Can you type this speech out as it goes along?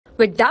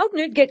With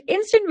Doubtnut, get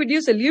instant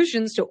video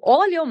solutions to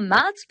all your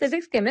maths,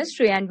 physics,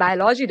 chemistry, and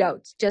biology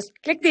doubts. Just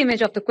click the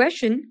image of the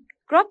question,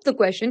 crop the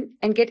question,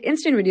 and get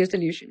instant video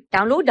solution.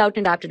 Download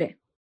Doubtnut app today.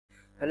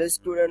 Hello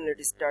student, let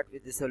us start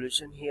with the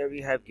solution. Here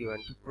we have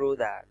given to prove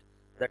that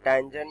the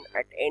tangent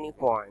at any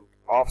point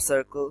of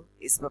circle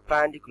is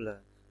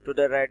perpendicular to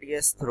the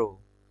radius through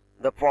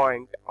the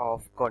point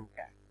of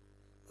contact.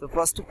 So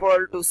first of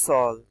all, to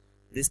solve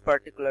this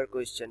particular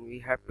question, we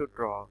have to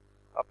draw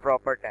a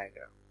proper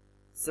diagram.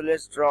 So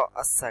let's draw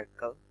a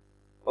circle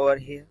over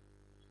here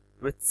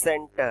with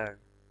center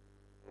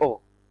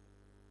O.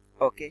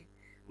 Okay,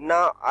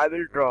 now I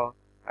will draw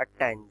a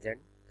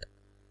tangent.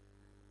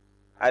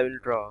 A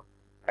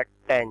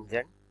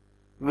tangent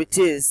which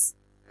is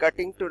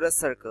cutting to the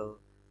circle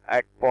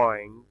at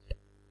point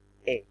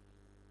A.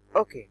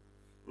 Okay,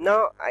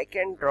 now I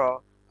can draw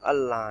a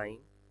line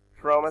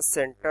from a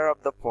center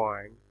of the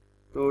point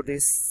to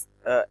this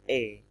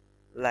A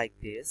like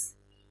this.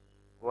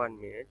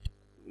 1 minute,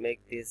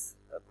 make this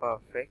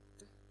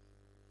perfect.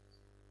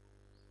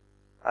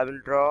 I will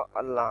draw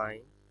a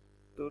line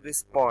to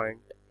this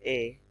point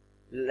A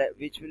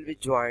which will be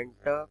joined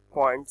the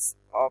points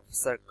of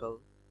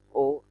circle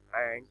O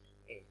and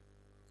A.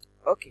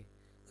 Okay,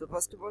 so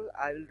first of all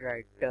I will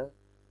write the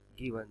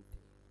given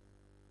thing.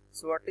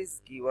 So what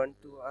is given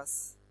to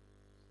us?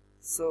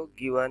 So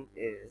given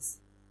is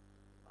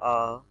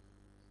a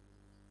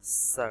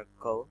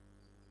circle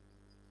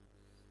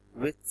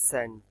with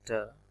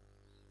center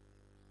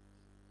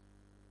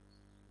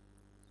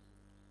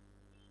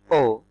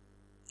O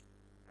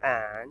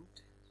and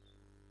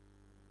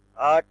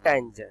a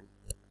tangent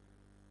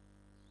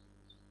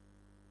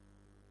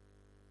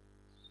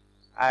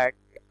at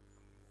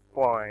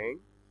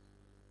point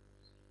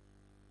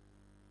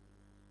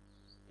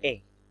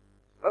A.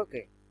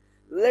 Okay,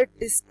 let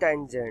these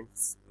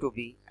tangents to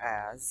be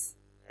as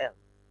L.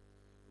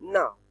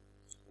 Now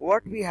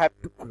what we have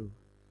to prove?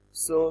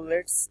 So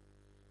let's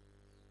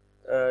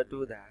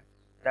do that.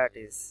 That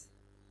is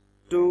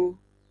to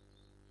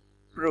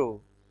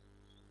prove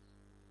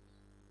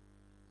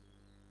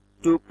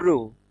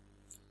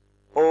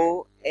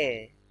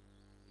OA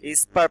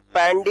is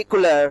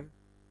perpendicular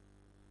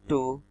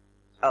to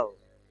L.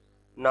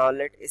 Now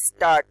let's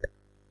start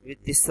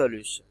with the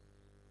solution.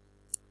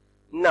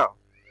 Now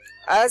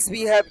as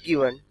we have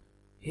given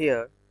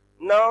here,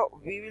 now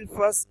we will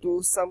first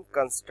do some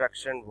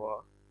construction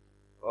work.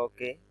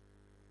 Okay,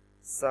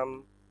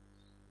 some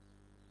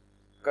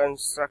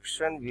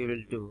construction we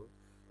will do,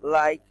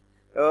 like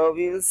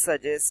we will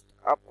suggest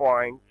a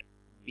point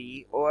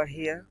B over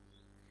here.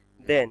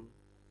 Then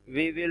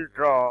we will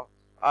draw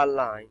a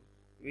line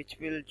which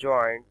will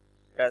join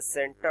the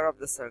center of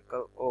the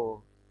circle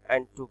O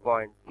and to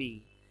point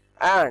P,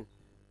 and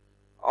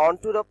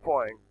onto the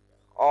point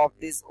of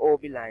this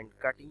OB line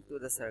cutting to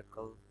the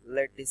circle,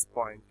 let this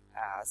point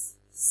as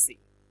C.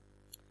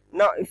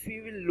 Now if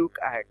we will look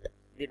at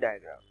the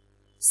diagram,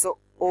 so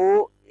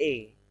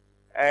OA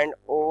and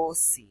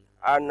OC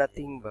are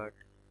nothing but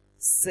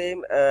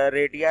same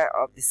radii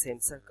of the same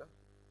circle.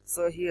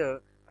 So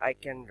here I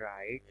can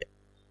write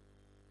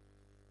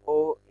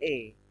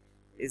OA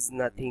is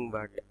nothing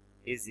but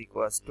is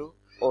equals to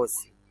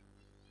OC.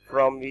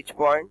 From which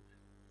point?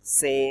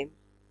 Same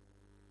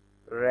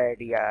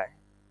radii,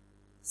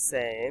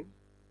 same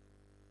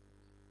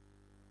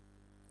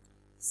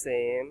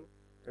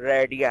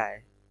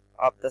radii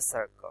of the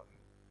circle,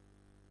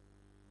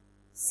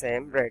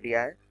 same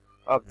radii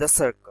of the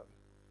circle.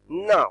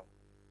 Now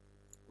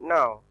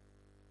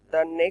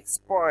the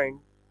next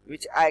point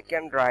which I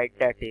can write,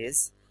 that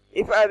is,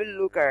 if I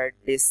will look at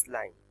this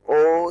line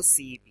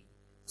OCB,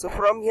 so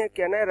from here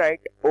can I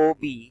write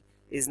OB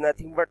is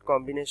nothing but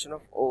combination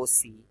of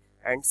OC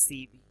and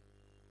CB.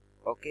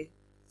 Okay,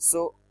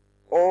 so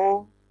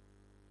OB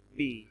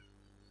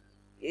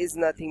is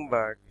nothing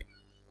but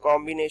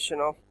combination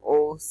of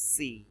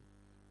OC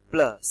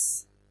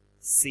plus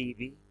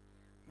CB.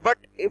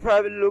 But if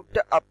I will look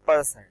the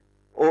upper side,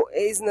 OA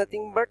is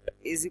nothing but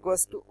is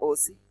equals to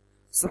OC.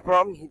 So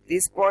from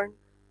this point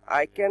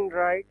I can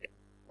write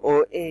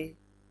OA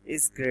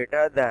is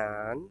greater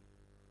than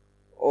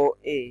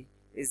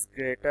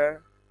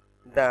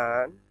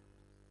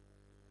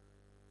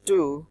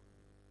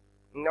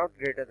not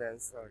greater than,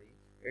 sorry,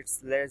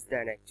 it's less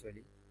than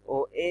actually.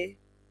 OA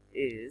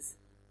is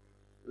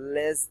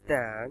less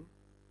than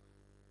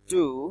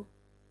 2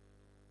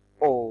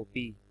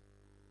 OB,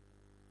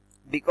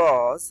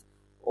 because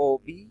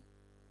OB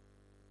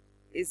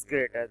is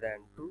greater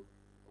than 2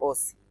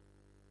 OC.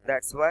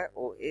 That's why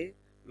OA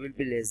will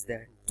be less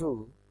than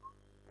 2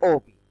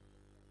 OB.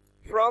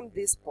 From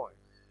this point,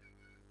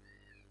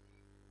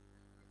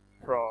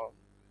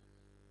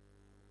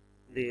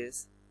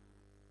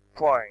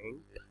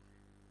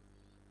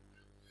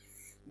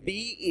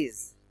 B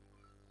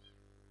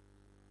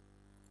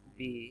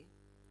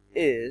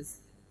is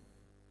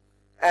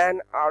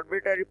an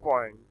arbitrary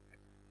point.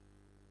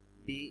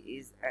 B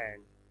is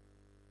an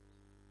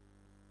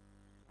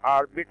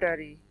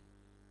arbitrary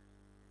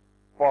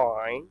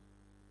point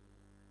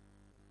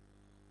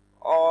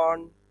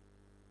on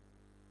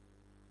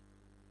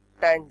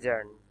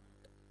tangent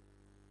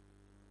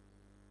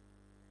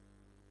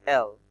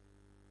L.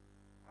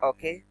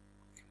 Okay,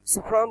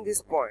 so from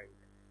this point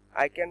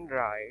I can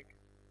write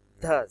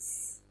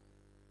thus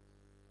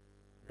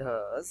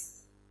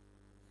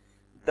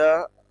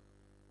the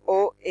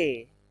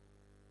OA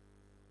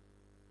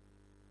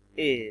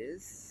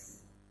is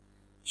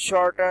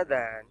shorter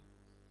than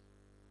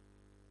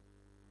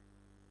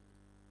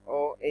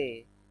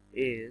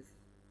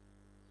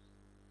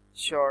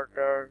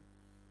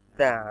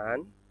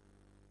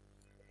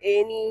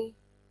any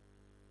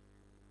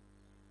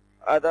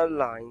other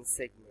line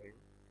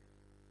segment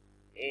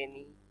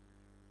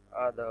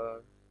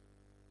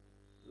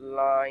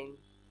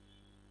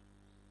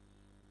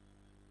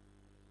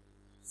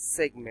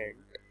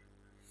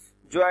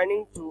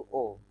joining to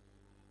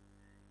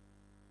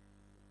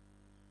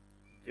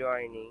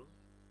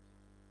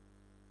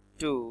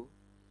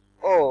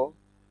O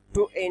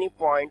to any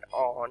point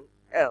on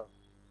L,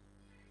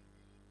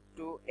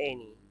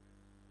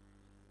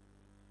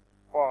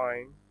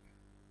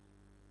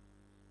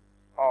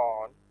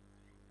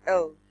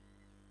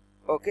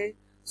 Okay,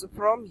 so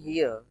from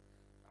here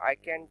I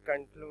can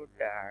conclude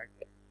that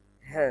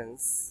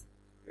hence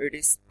it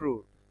is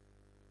proved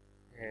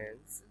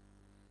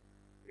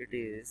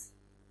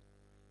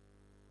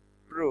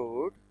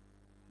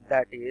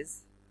that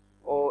is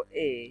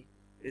OA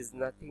is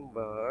nothing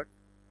but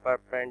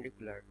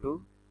perpendicular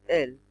to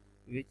L,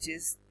 which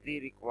is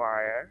the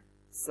required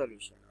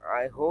solution.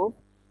 I hope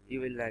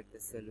you will like the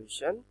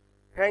solution.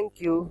 Thank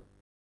you.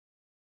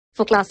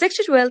 For class 6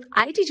 to 12,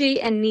 IIT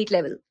JEE and NEET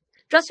level.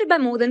 Trusted by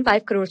more than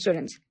 5 crore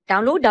students.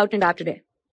 Download Doubtnut app today.